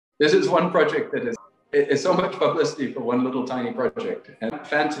This is one project that is so much publicity for one little tiny project, and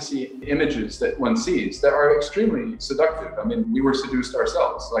fantasy images that one sees that are extremely seductive. I mean, we were seduced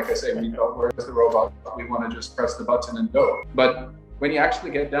ourselves. Like I say, we thought, where's the robot? We want to just press the button and go. But when you actually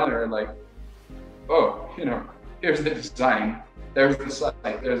get down there, like, oh, here's the design, there's the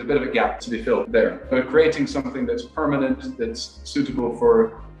site, there's a bit of a gap to be filled there. But creating something that's permanent, that's suitable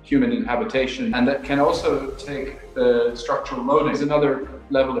for human inhabitation, and that can also take the structural loading is another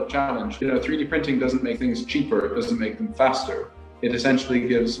level of challenge. 3D printing doesn't make things cheaper, it doesn't make them faster. It essentially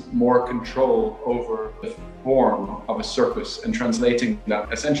gives more control over the form of a surface and translating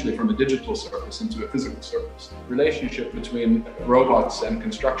that essentially from a digital surface into a physical surface. The relationship between robots and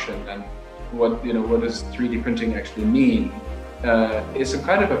construction and what does 3D printing actually mean is a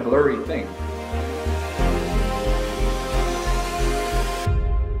kind of a blurry thing.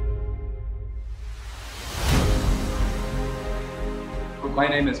 My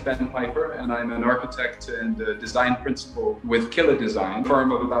name is Ben Piper, and I'm an architect and design principal with Kila Design, a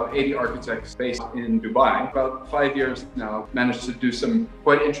firm of about 80 architects based in Dubai. About 5 years now, managed to do some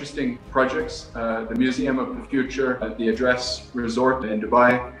quite interesting projects. The Museum of the Future, the Address Resort in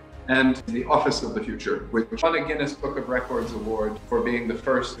Dubai, and the Office of the Future, which won a Guinness Book of Records award for being the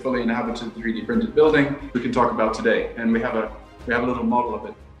first fully inhabited 3D printed building we can talk about today. And we have a little model of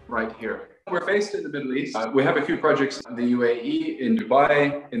it right here. We're based in the Middle East. We have a few projects in the UAE, in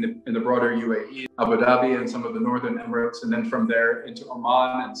Dubai, in the broader UAE, Abu Dhabi, and some of the northern Emirates, and then from there into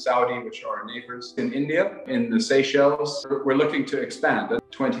Oman and Saudi, which are our neighbors. In India, in the Seychelles, we're looking to expand. In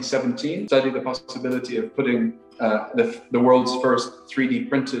 2017, study the possibility of putting the world's first 3D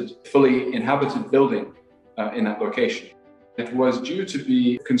printed, fully inhabited building in that location. It was due to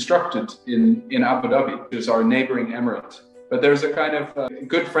be constructed in Abu Dhabi, which is our neighboring emirate. But there's a kind of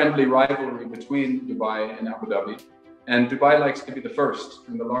good friendly rivalry between Dubai and Abu Dhabi. And Dubai likes to be the first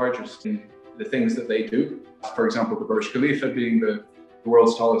and the largest in the things that they do. For example, the Burj Khalifa being the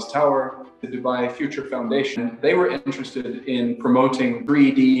world's tallest tower, the Dubai Future Foundation. They were interested in promoting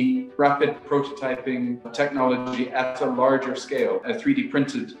 3D rapid prototyping technology at a larger scale, a 3D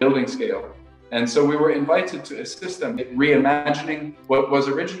printed building scale. And so we were invited to assist them in reimagining what was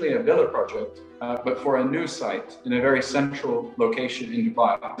originally a villa project, but for a new site in a very central location in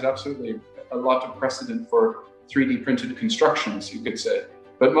Dubai. There's absolutely a lot of precedent for 3D printed constructions, you could say.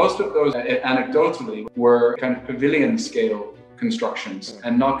 But most of those, anecdotally, were kind of pavilion scale constructions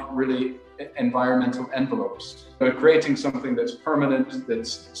and not really environmental envelopes. So creating something that's permanent,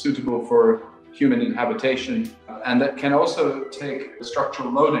 that's suitable for human inhabitation, and that can also take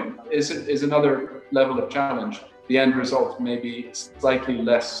structural loading is another level of challenge. The end result may be slightly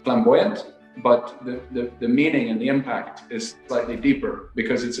less flamboyant, but the meaning and the impact is slightly deeper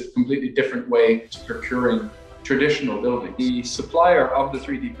because it's a completely different way to procuring traditional buildings. The supplier of the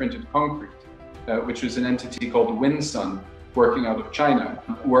 3D printed concrete, which is an entity called Winsun, working out of China,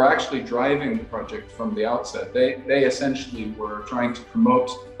 were actually driving the project from the outset. They essentially were trying to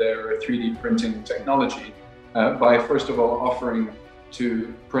promote their 3D printing technology by, first of all, offering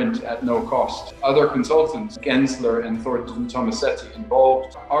to print at no cost. Other consultants, Gensler and Thornton Tomasetti,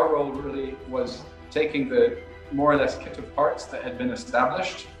 involved. Our role really was taking the more or less kit of parts that had been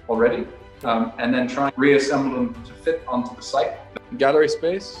established already, and then trying to reassemble them to fit onto the site. Gallery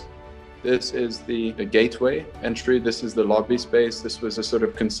space. This is the gateway entry. This is the lobby space. This was a sort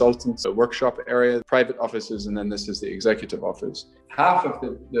of consultants workshop area, private offices, and then this is the executive office. Half of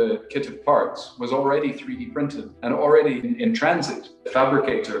the kit of parts was already 3D printed and already in transit. The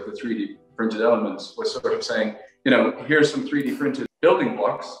fabricator of the 3D printed elements was sort of saying, here's some 3D printed building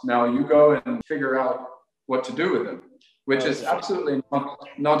blocks. Now you go and figure out what to do with them, which is absolutely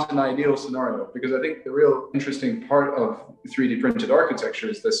not an ideal scenario, because I think the real interesting part of 3D printed architecture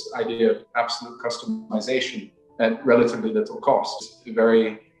is this idea of absolute customization at relatively little cost. It's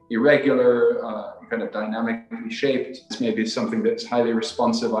very irregular, kind of dynamically shaped. It's maybe something that's highly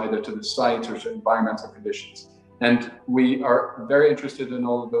responsive either to the site or to environmental conditions. And we are very interested in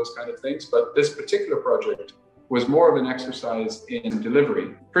all of those kind of things, but this particular project was more of an exercise in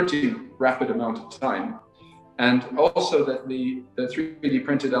delivery, pretty rapid amount of time. And also that the 3D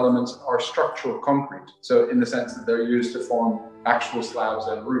printed elements are structural concrete. So in the sense that they're used to form actual slabs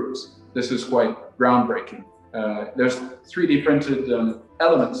and roofs. This is quite groundbreaking. There's 3D printed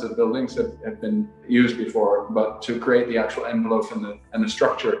elements of buildings that have been used before, but to create the actual envelope and the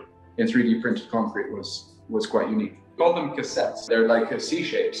structure in 3D printed concrete was quite unique. We call them cassettes. They're like C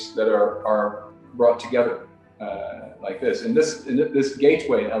shapes that are brought together like this. And this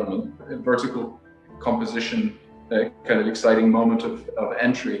gateway element, vertical composition, kind of exciting moment of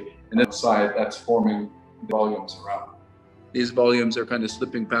entry, and inside that's forming the volumes around. these volumes are kind of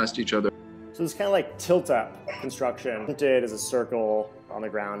slipping past each other. So it's kind of like tilt-up construction. Tinted as a circle on the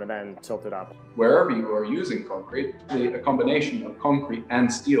ground and then tilted up. Wherever you are using concrete, a combination of concrete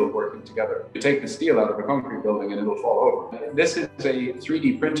and steel working together. You take the steel out of a concrete building and it'll fall over. This is a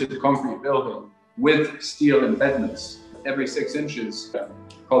 3D printed concrete building with steel embedments. Every 6 inches,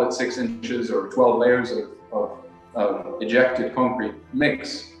 call it 6 inches or 12 layers of ejected concrete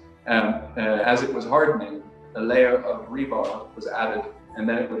mix. As it was hardening, a layer of rebar was added, and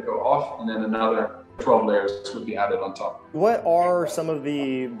then it would go off, and then another 12 layers would be added on top. What are some of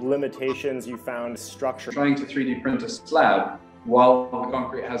the limitations you found structure? Trying to 3D print a slab while the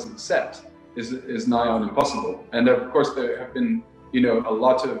concrete hasn't set is nigh on impossible. And of course, there have been a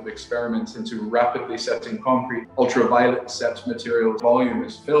lot of experiments into rapidly setting concrete. Ultraviolet set material volume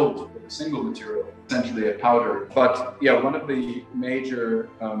is filled with a single material, essentially a powder. But yeah, one of the major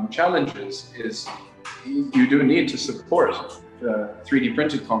challenges is you do need to support 3D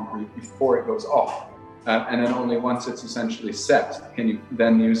printed concrete before it goes off. And then only once it's essentially set can you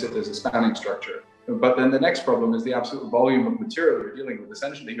then use it as a spanning structure. But then the next problem is the absolute volume of material you're dealing with.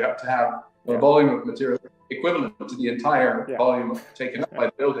 Essentially, you have to have a volume of material equivalent to the entire volume taken up by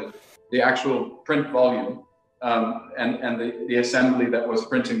the building, the actual print volume, and the assembly that was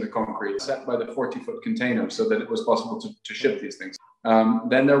printing the concrete, set by the 40-foot container so that it was possible to ship these things.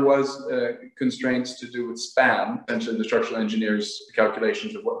 Then there was constraints to do with span, essentially the structural engineers'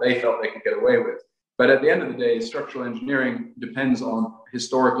 calculations of what they felt they could get away with. But at the end of the day, structural engineering depends on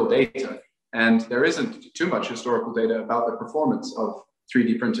historical data, and there isn't too much historical data about the performance of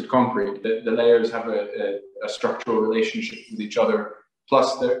 3D printed concrete. The layers have a structural relationship with each other.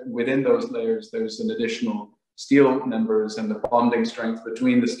 Plus, within those layers, there's an additional steel members, and the bonding strength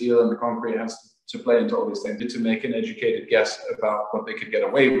between the steel and the concrete has to play into all these things to make an educated guess about what they could get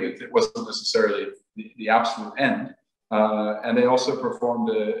away with. It wasn't necessarily the absolute end. And they also performed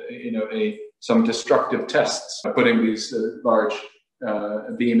some destructive tests by putting these large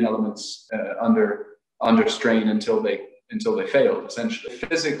beam elements under strain until they failed, essentially.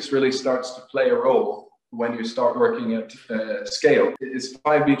 Physics really starts to play a role when you start working at scale. It's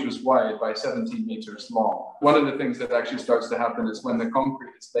 5 meters wide by 17 meters long. One of the things that actually starts to happen is when the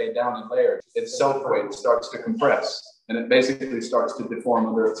concrete is laid down in layers, its self-weight starts to compress, and it basically starts to deform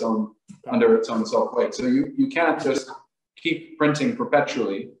under its own self-weight. So you can't just keep printing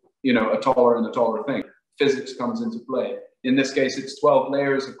perpetually, a taller and a taller thing. Physics comes into play. In this case, it's 12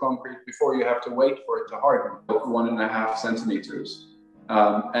 layers of concrete before you have to wait for it to harden, 1.5 centimeters.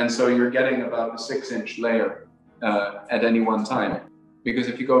 And so you're getting about a 6-inch layer at any one time. Because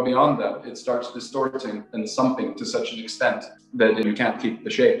if you go beyond that, it starts distorting and sumping to such an extent that you can't keep the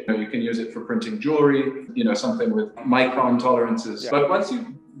shape. You can use it for printing jewelry, something with micron tolerances. But once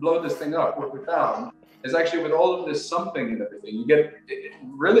you blow this thing up, what we found is actually with all of this sumping and everything, you get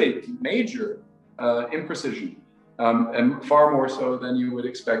really major imprecision. And far more so than you would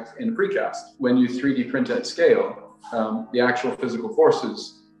expect in precast. When you 3D print at scale, the actual physical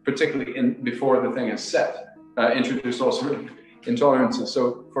forces, particularly before the thing is set, introduce all sorts of intolerances.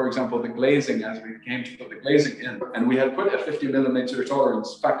 So, for example, the glazing, as we came to put the glazing in, and we had put a 50 millimeter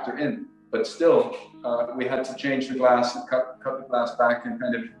tolerance factor in, but still we had to change the glass and cut the glass back and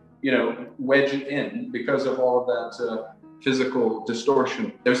kind of, wedge it in because of all of that physical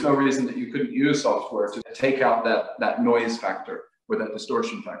distortion. There's no reason that you couldn't use software to take out that noise factor or that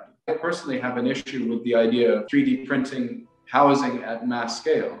distortion factor. I personally have an issue with the idea of 3D printing housing at mass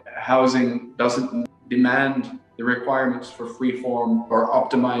scale. Housing doesn't demand the requirements for freeform or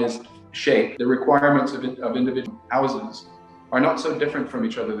optimized shape. The requirements of individual houses are not so different from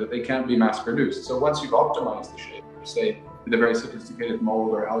each other that they can't be mass produced. So once you've optimized the shape, say with a very sophisticated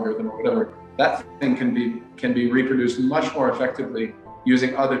mold or algorithm or whatever, that thing can be reproduced much more effectively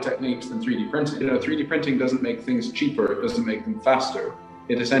using other techniques than 3D printing. 3D printing doesn't make things cheaper, it doesn't make them faster.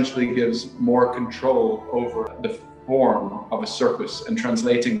 It essentially gives more control over the form of a surface and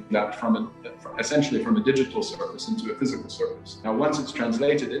translating that essentially from a digital surface into a physical surface. Now, once it's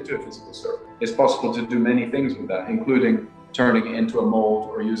translated into a physical surface, it's possible to do many things with that, including turning it into a mold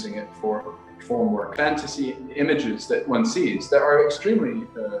or using it for formwork. Fantasy images that one sees that are extremely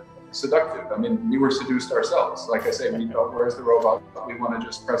seductive. I mean, we were seduced ourselves. Like I say, we thought, where's the robot? We want to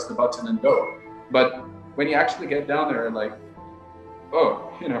just press the button and go. But when you actually get down there and like,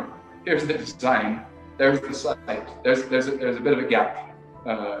 oh, here's the design, there's the site, there's a bit of a gap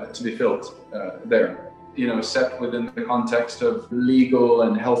to be filled there. Set within the context of legal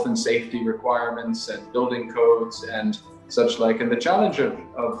and health and safety requirements and building codes and such like. And the challenge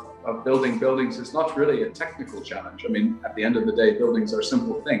of building buildings is not really a technical challenge. I mean, at the end of the day, buildings are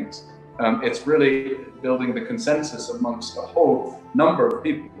simple things. It's really building the consensus amongst a whole number of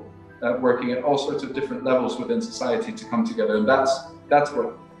people working at all sorts of different levels within society to come together. And that's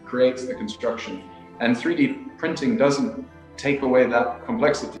what creates the construction. And 3D printing doesn't take away that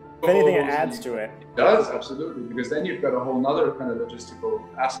complexity. If anything, it adds to it. It does, absolutely, because then you've got a whole nother kind of logistical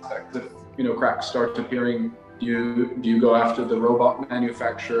aspect. If, cracks start appearing, do you go after the robot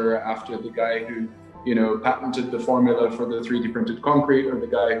manufacturer, after the guy who, patented the formula for the 3D printed concrete, or the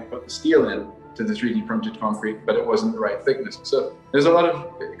guy who put the steel in to the 3D printed concrete, but it wasn't the right thickness. So there's a lot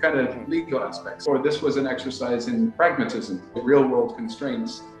of kind of legal aspects. Or this was an exercise in pragmatism, real world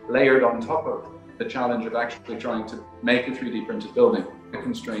constraints layered on top of the challenge of actually trying to make a 3D printed building. The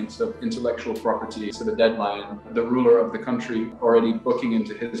constraints of intellectual property, so the deadline, the ruler of the country already booking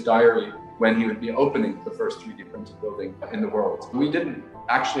into his diary when he would be opening the first 3D printed building in the world. We didn't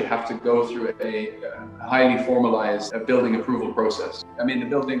actually have to go through a highly formalized building approval process. I mean, the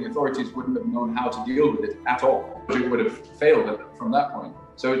building authorities wouldn't have known how to deal with it at all. It would have failed from that point.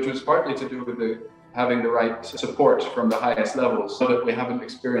 So it was partly to do with having the right support from the highest levels, so that we haven't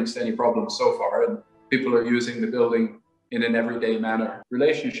experienced any problems so far, and people are using the building in an everyday manner.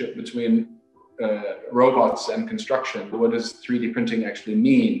 Relationship between robots and construction, what does 3D printing actually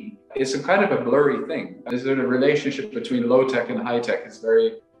mean? It's a kind of a blurry thing. The sort of relationship between low-tech and high-tech is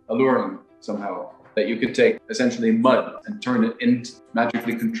very alluring somehow, that you could take essentially mud and turn it into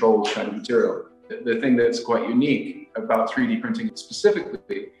magically controlled kind of material. The thing that's quite unique about 3D printing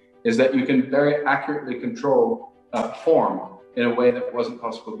specifically is that you can very accurately control form in a way that wasn't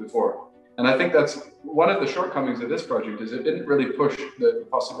possible before. And I think that's one of the shortcomings of this project, is it didn't really push the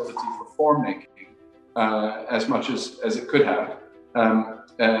possibility for form making as much as it could have,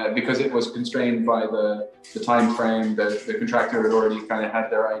 because it was constrained by the time frame. The contractor had already kind of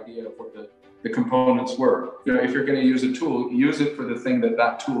had their idea of what the components were. If you're going to use a tool, use it for the thing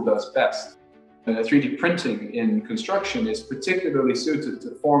that tool does best. 3D printing in construction is particularly suited to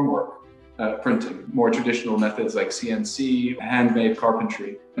formwork printing, more traditional methods like CNC, handmade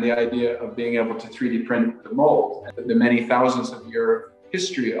carpentry. And the idea of being able to 3D print the mold, the many thousands of year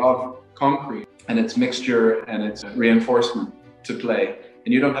history of concrete and its mixture and its reinforcement to play.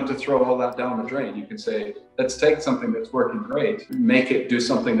 And you don't have to throw all that down the drain. You can say, let's take something that's working great, make it do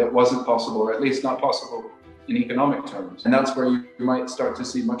something that wasn't possible, or at least not possible in economic terms. And that's where you might start to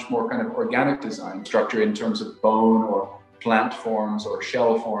see much more kind of organic design structure in terms of bone or plant forms or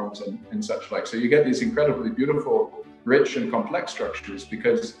shell forms and such like. So you get these incredibly beautiful, rich and complex structures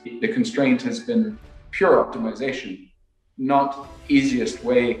because the constraint has been pure optimization, not easiest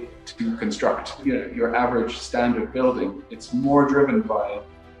way to construct your average standard building. It's more driven by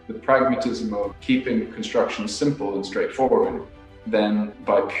the pragmatism of keeping construction simple and straightforward than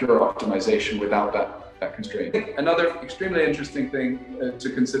by pure optimization without that constraint. Another extremely interesting thing to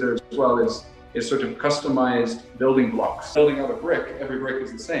consider as well is sort of customized building blocks. Building out a brick, every brick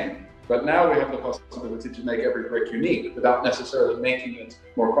is the same. But now we have the possibility to make every brick unique without necessarily making it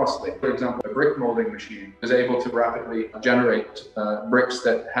more costly. For example, a brick molding machine is able to rapidly generate bricks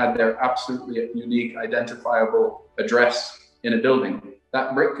that had their absolutely unique identifiable address in a building.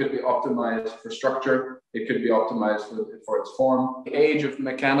 That brick could be optimized for structure. It could be optimized for its form. The age of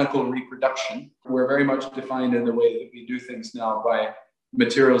mechanical reproduction, we're very much defined in the way that we do things now by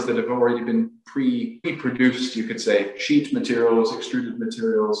materials that have already been pre-produced, you could say, sheet materials, extruded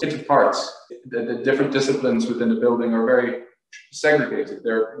materials, into parts. The different disciplines within a building are very segregated.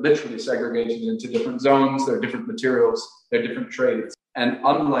 They're literally segregated into different zones. They're different materials. They're different trades. And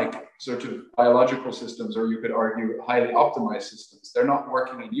unlike sort of biological systems, or you could argue highly optimized systems, they're not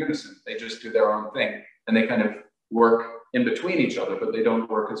working in unison. They just do their own thing. And they kind of work in between each other, but they don't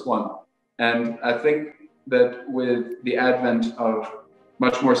work as one. And I think that with the advent of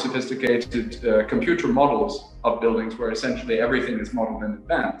much more sophisticated computer models of buildings where essentially everything is modeled in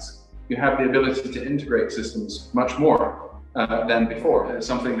advance, you have the ability to integrate systems much more than before.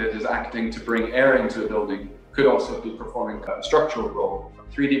 Something that is acting to bring air into a building could also be performing a structural role.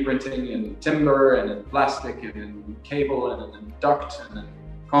 3D printing in timber and in plastic and in cable and in duct and in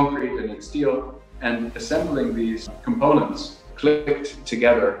concrete and in steel, and assembling these components clicked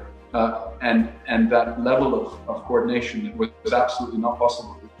together and that level of coordination was absolutely not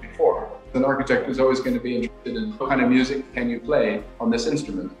possible before. An architect is always going to be interested in what kind of music can you play on this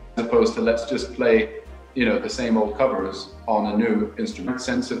instrument, as opposed to let's just play, the same old covers on a new instrument. A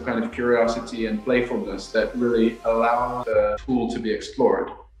sense of kind of curiosity and playfulness that really allow the tool to be explored.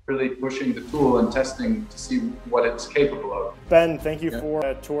 Really pushing the tool and testing to see what it's capable of. Ben, thank you for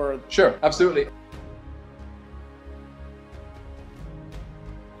a tour. Sure, absolutely.